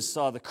Jews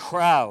saw the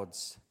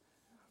crowds,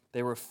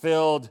 they were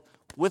filled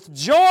with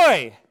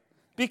joy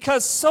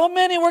because so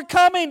many were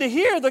coming to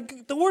hear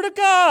the word of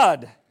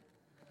God.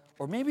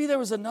 Or maybe there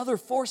was another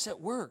force at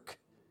work.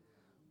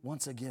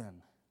 Once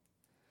again,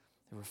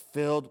 they were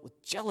filled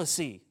with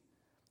jealousy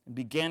and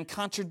began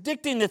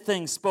contradicting the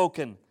things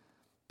spoken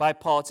by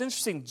Paul. It's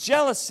interesting.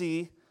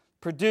 Jealousy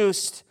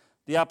produced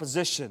the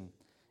opposition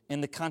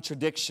and the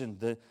contradiction,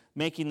 the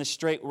making the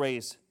straight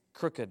ways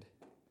crooked.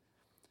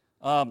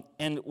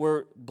 And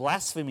were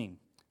blaspheming.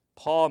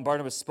 Paul and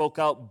Barnabas spoke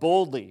out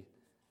boldly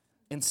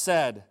and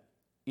said,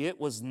 it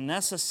was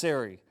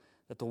necessary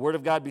that the word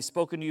of God be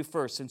spoken to you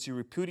first, since you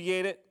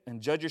repudiate it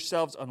and judge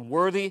yourselves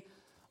unworthy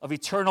of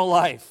eternal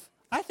life.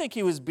 I think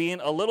he was being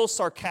a little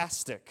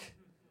sarcastic,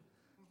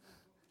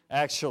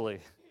 actually.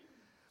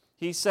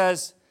 He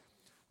says,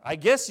 I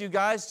guess you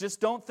guys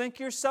just don't think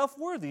yourself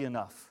worthy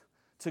enough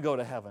to go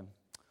to heaven.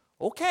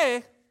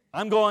 Okay,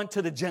 I'm going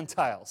to the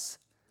Gentiles.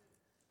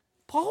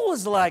 Paul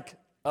was like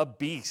a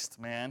beast,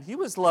 man. He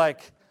was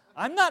like,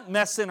 I'm not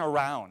messing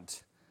around.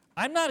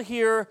 I'm not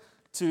here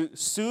to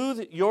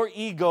soothe your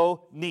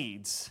ego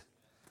needs.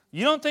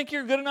 You don't think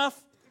you're good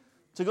enough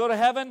to go to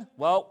heaven?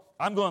 Well,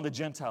 I'm going to the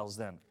Gentiles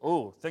then.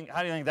 Oh,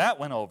 how do you think that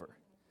went over?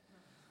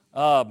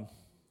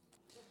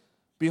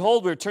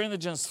 Behold, we're turning the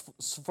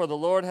Gentiles, for the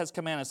Lord has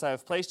commanded us, I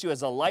have placed you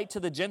as a light to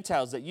the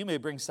Gentiles, that you may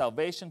bring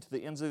salvation to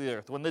the ends of the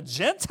earth. When the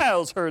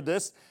Gentiles heard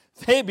this,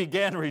 they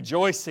began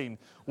rejoicing.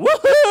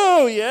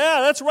 Woohoo!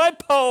 Yeah, that's right,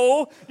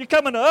 Poe. You're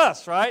coming to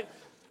us, right?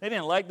 They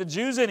didn't like the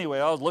Jews anyway.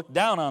 I was looked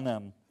down on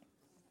them.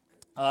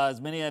 As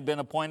many had been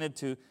appointed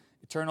to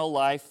eternal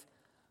life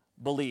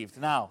believed.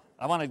 Now,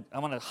 I want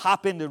to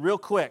hop into real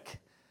quick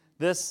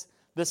this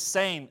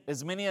saying,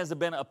 as many as have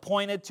been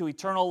appointed to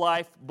eternal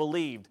life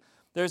believed.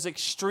 There's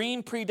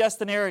extreme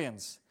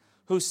predestinarians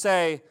who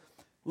say,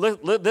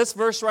 this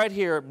verse right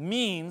here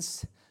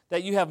means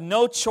that you have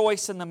no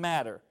choice in the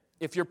matter.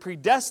 If you're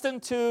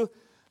predestined to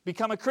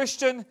become a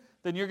Christian,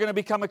 then you're going to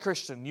become a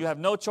Christian. You have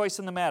no choice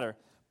in the matter.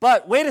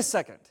 But wait a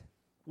second.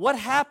 What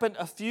happened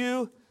a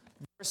few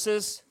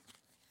verses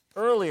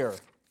earlier?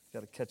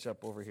 Got to catch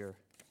up over here.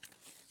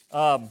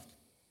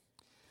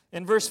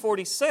 In verse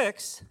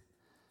 46,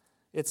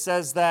 it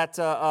says that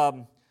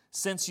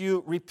since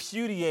you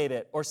repudiate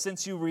it, or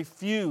since you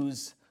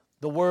refuse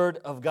the word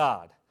of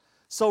God.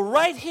 So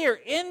right here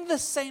in the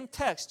same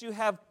text, you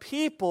have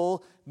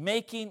people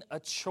making a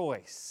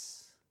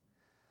choice.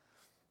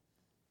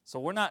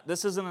 So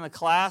this isn't in a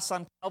class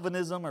on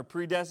Calvinism or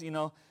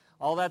predestination,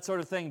 all that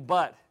sort of thing,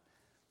 but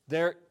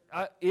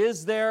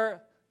is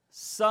there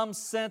some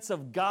sense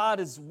of God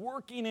is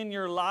working in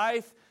your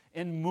life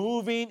and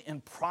moving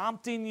and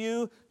prompting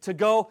you to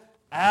go?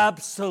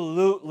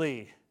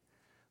 Absolutely.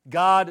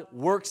 God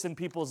works in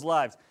people's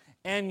lives.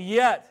 And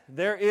yet,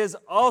 there is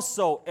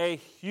also a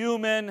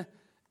human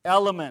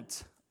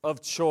element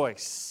of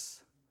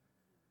choice.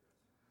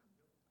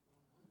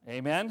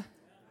 Amen?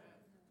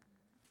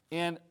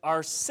 And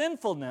our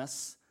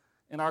sinfulness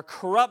and our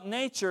corrupt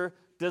nature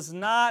does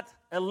not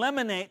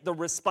eliminate the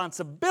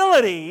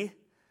responsibility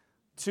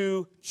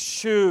to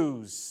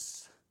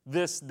choose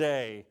this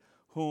day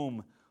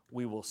whom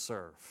we will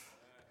serve.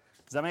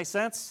 Does that make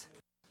sense?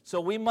 So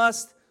we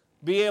must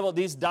be able,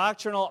 these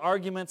doctrinal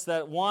arguments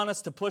that want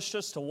us to push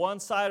us to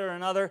one side or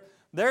another,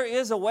 there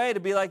is a way to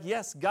be like,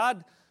 yes,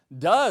 God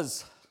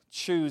does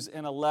choose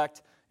and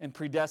elect and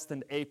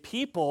predestine a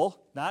people,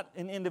 not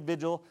an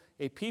individual,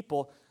 a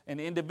people,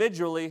 and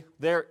individually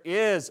there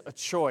is a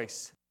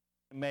choice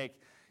to make.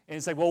 And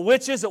it's like, well,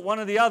 which is it, one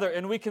or the other?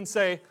 And we can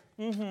say,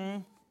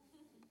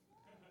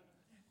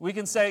 We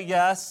can say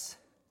yes.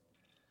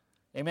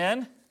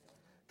 Amen?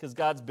 Because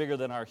God's bigger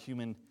than our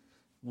human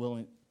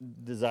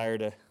desire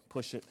to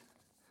push it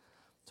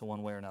to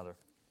one way or another.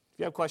 If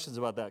you have questions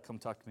about that, come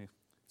talk to me.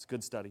 It's a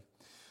good study.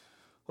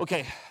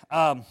 Okay,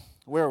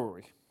 where were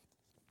we?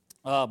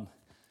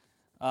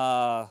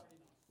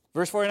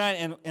 Verse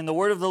 49, and the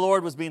word of the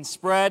Lord was being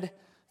spread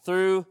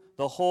through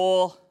the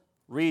whole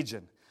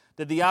region.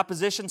 Did the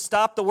opposition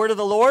stop the word of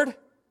the Lord?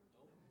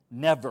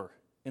 Never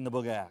in the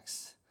book of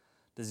Acts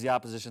does the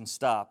opposition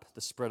stop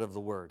the spread of the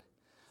word.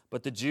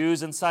 But the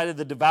Jews incited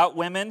the devout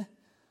women.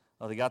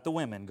 Oh, they got the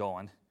women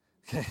going.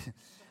 Okay.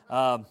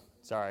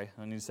 Sorry,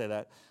 I need to say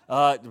that.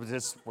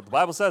 Just what the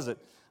Bible says it.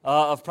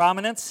 Of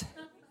prominence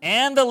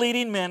and the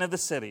leading men of the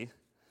city.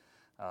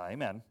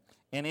 Amen.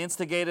 And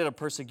instigated a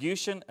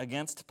persecution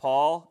against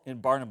Paul and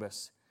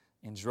Barnabas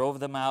and drove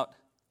them out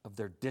of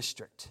their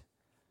district.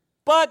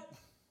 But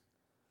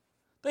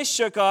they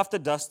shook off the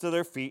dust of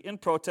their feet in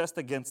protest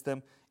against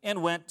them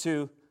and went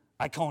to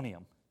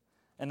Iconium.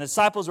 And the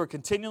disciples were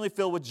continually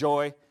filled with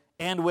joy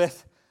and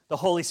with the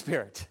Holy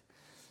Spirit.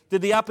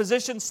 Did the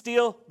opposition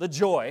steal the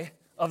joy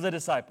of the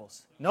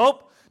disciples?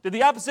 Nope. Did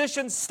the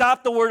opposition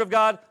stop the word of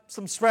God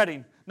from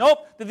spreading?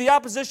 Nope. Did the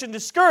opposition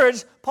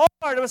discourage Paul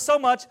Barnabas so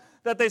much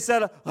that they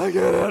said, I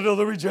can't handle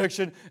the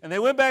rejection. And they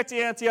went back to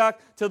Antioch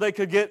till they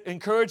could get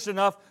encouraged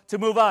enough to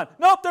move on.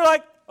 Nope, they're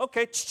like,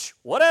 okay,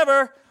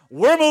 whatever,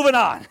 we're moving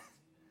on.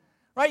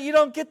 Right? You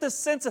don't get this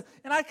sense of,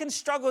 and I can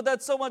struggle with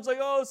that so much, like,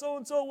 oh,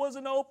 so-and-so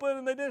wasn't open,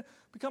 and they didn't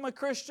become a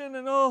Christian,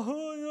 and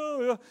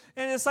and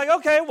it's like,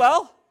 okay,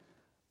 well,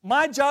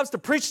 my job's to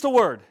preach the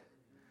word.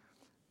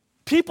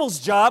 People's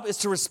job is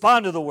to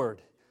respond to the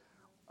word.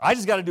 I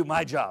just got to do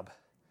my job.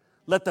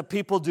 Let the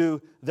people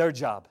do their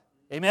job.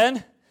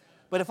 Amen?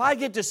 But if I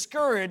get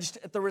discouraged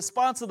at the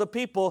response of the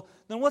people,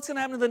 then what's going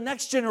to happen to the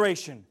next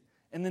generation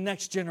and the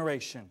next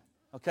generation?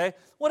 Okay?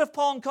 What if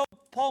Paul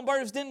and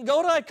Barnabas didn't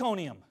go to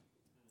Iconium?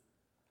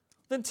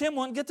 Then Tim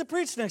wouldn't get to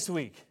preach next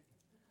week.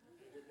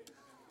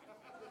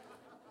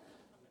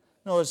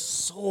 No, there's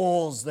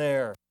souls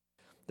there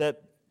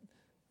that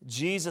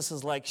Jesus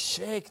is like,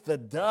 shake the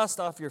dust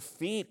off your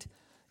feet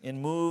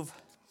and move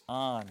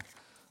on.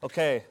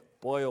 Okay,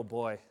 boy, oh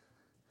boy.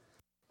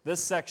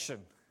 This section,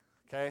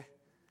 okay?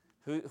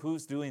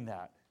 Who's doing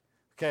that?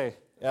 Okay,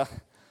 yeah,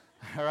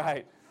 all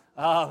right.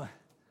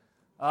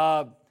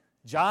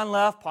 John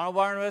left, Paul and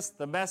Barnabas.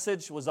 The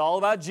message was all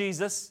about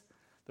Jesus.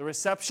 The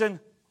reception,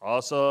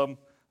 awesome.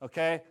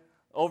 Okay,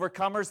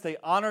 overcomers, they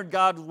honored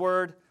God's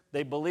word.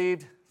 They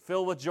believed,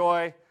 filled with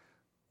joy.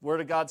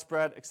 Word of God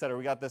spread, etc.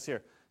 We got this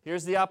here.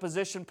 Here's the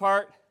opposition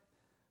part.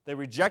 They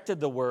rejected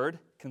the word,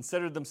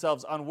 considered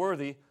themselves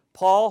unworthy.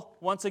 Paul,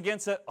 once again,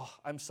 said, oh,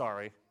 I'm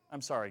sorry,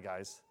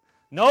 guys.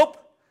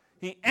 Nope.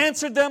 He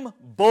answered them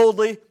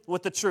boldly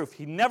with the truth.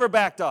 He never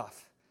backed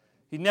off.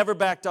 He never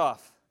backed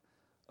off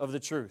of the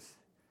truth.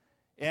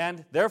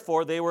 And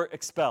therefore, they were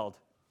expelled.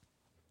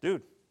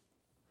 Dude,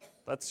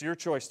 that's your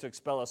choice to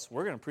expel us.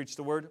 We're going to preach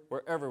the word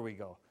wherever we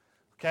go.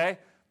 Okay?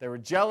 They were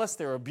jealous.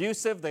 They were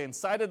abusive. They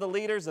incited the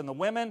leaders and the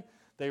women.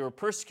 They were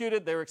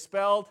persecuted. They were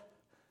expelled.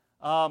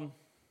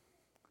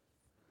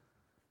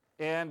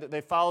 And they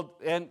followed,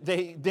 and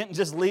they didn't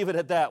just leave it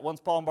at that. Once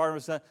Paul and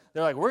Barnabas said,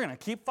 they're like, we're going to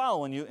keep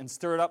following you and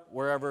stir it up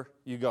wherever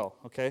you go.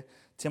 Okay?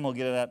 Tim will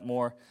get at that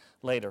more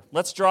later.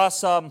 Let's draw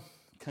some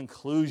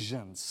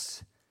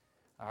conclusions.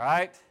 All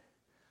right?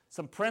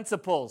 Some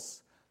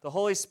principles. The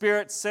Holy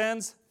Spirit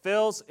sends,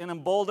 fills, and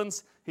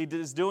emboldens. He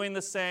is doing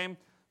the same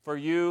for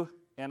you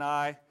and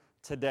I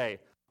today.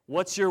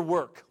 What's your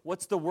work?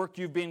 What's the work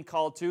you've been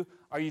called to?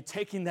 Are you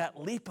taking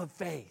that leap of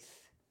faith?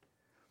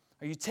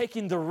 Are you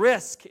taking the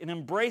risk and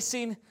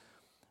embracing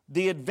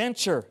the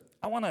adventure?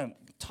 I want to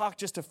talk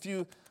just a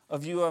few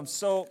of you.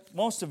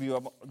 Most of you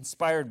I'm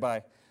inspired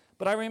by.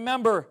 But I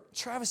remember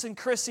Travis and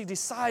Chrissy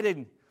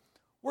decided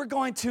we're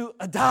going to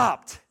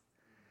adopt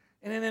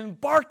and then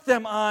embark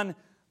them on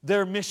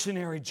their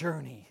missionary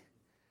journey,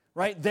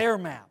 right? Their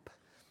map.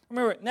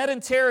 Remember, Ned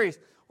and Terry,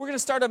 we're going to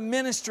start a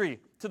ministry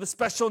to the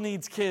special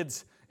needs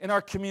kids in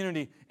our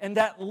community. And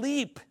that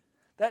leap,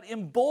 that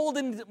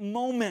emboldened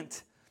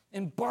moment,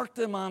 embarked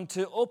them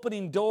onto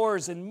opening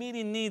doors and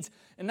meeting needs.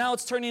 And now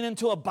it's turning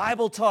into a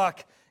Bible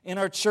talk in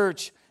our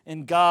church.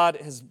 And God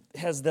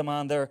has them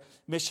on their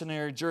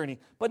missionary journey.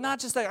 But not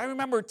just that. I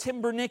remember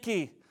Tim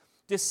Bernicki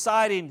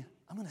deciding,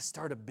 I'm going to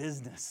start a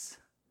business.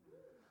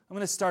 I'm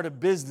going to start a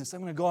business.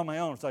 I'm going to go on my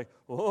own. It's like,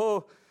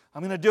 oh,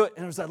 I'm going to do it.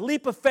 And it was a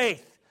leap of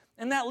faith.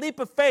 And that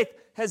leap of faith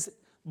has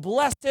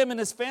blessed him and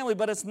his family.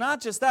 But it's not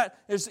just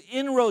that. There's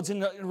inroads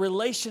in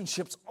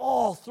relationships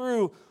all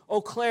through Eau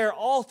Claire,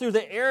 all through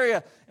the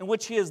area in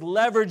which he is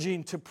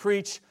leveraging to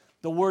preach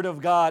the Word of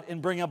God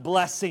and bring a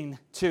blessing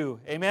to.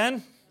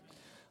 Amen?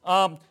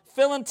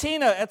 Phil and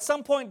Tina, at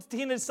some point,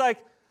 Tina's like,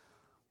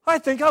 I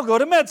think I'll go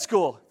to med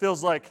school.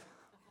 Phil's like,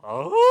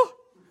 oh?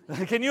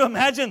 Can you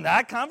imagine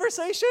that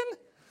conversation?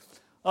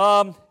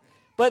 But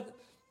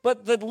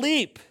the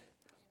leap,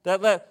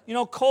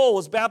 Cole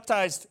was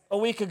baptized a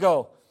week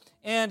ago,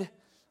 and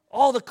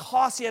all the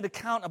costs he had to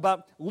count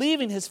about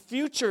leaving his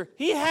future.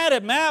 He had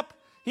a map,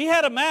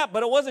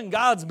 but it wasn't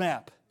God's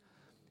map.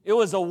 It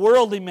was a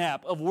worldly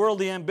map of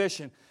worldly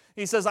ambition.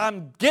 He says,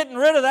 I'm getting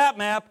rid of that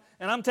map,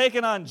 and I'm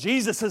taking on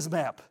Jesus'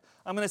 map.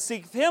 I'm going to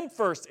seek Him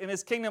first in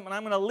His kingdom, and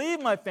I'm going to leave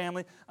my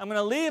family. I'm going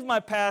to leave my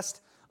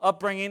past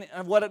upbringing,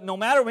 and no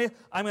matter what,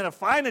 I'm going to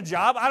find a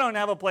job. I don't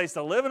have a place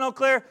to live in Eau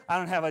Claire. I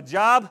don't have a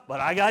job, but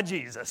I got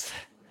Jesus.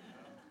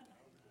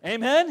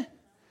 Amen?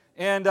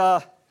 And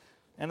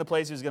the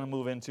place he was going to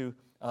move into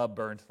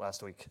burned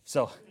last week.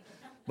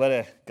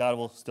 But God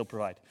will still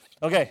provide.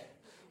 Okay,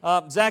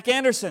 Zach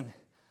Anderson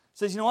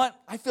says, you know what?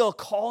 I feel a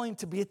calling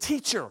to be a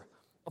teacher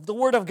of the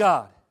Word of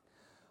God.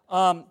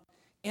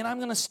 And I'm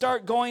going to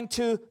start going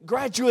to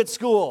graduate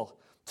school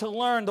to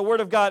learn the Word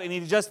of God. And he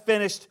just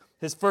finished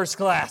his first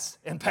class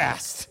and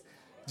passed.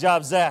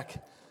 Job,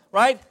 Zach.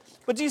 Right?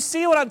 But do you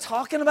see what I'm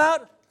talking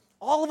about?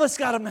 All of us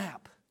got a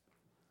map.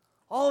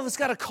 All of us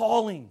got a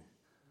calling.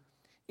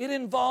 It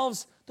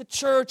involves the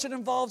church. It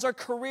involves our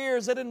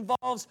careers. It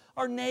involves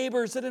our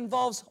neighbors. It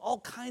involves all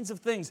kinds of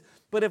things.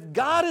 But if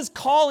God is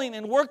calling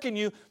and working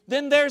you,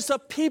 then there's a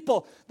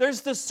people.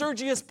 There's the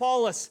Sergius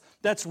Paulus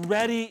that's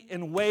ready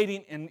and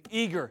waiting and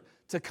eager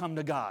to come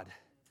to God.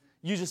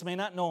 You just may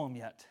not know him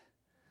yet.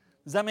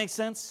 Does that make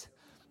sense?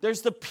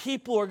 There's the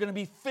people who are going to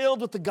be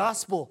filled with the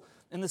gospel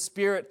and the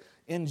Spirit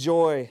and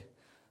joy.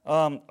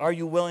 Are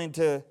you willing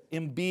to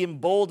be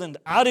emboldened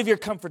out of your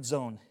comfort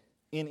zone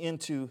and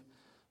into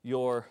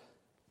your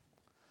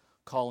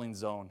calling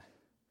zone?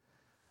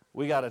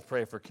 We got to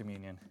pray for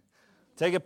communion. Take a